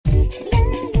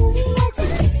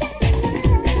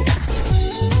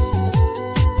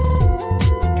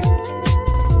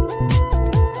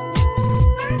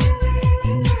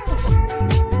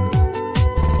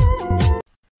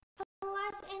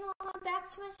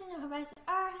I hope you guys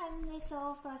are having a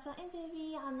so far. So in this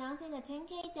video, I'm announcing the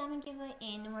 10k diamond giveaway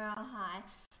in Royale High.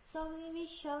 So we'll be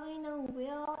showing the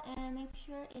wheel and make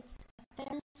sure it's fair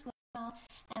as well.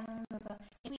 And remember,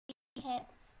 if we hit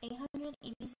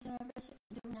 880 subscribers,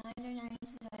 the 990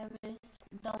 subscribers,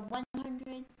 the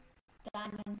 100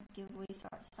 diamond giveaway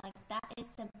starts. Like that is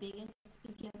the biggest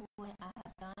giveaway I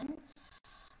have done.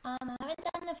 I haven't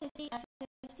done the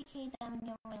 50k diamond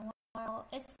giveaway in a while.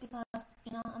 It's because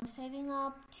I'm saving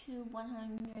up to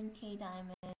 100k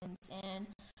diamonds, and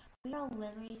we are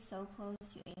literally so close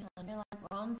to 800. Like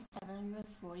we're on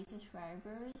 740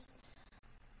 subscribers.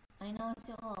 I know it's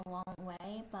still a long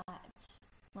way, but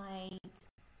like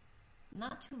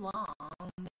not too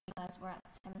long because we're at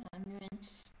 700,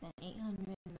 then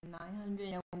 800, then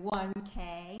 900, and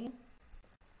 1k.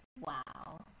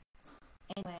 Wow.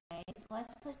 Anyways,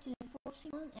 let's put to the full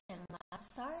screen on and let's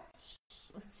start.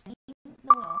 Let's spin the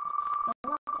wheel. Good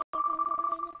luck,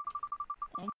 everyone.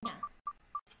 And yeah.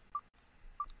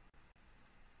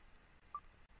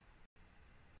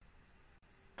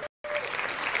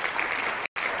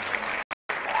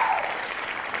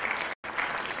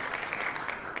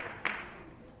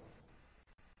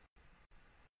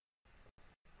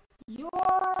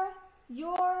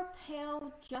 Your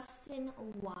pale Justin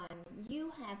won.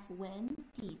 You have won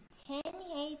the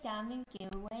 10k diamond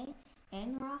giveaway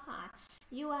in Royale.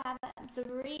 You have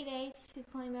 3 days to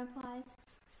claim your prize.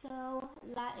 So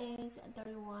that is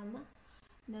 31.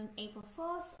 Then April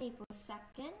 1st, April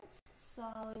 2nd.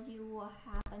 So you will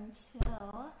have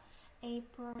until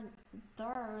April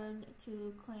 3rd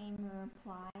to claim your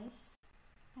prize.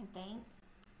 I think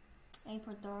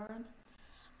April 3rd.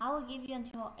 I will give you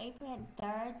until April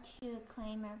 3rd to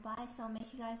claim your prize. So make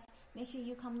sure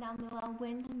you comment down below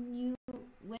when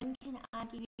can I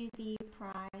give you the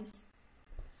prize.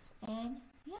 And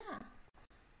yeah.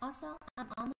 Also, I'm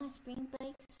on my spring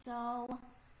break, so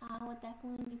I will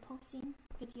definitely be posting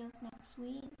videos next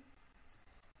week.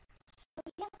 So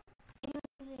yeah.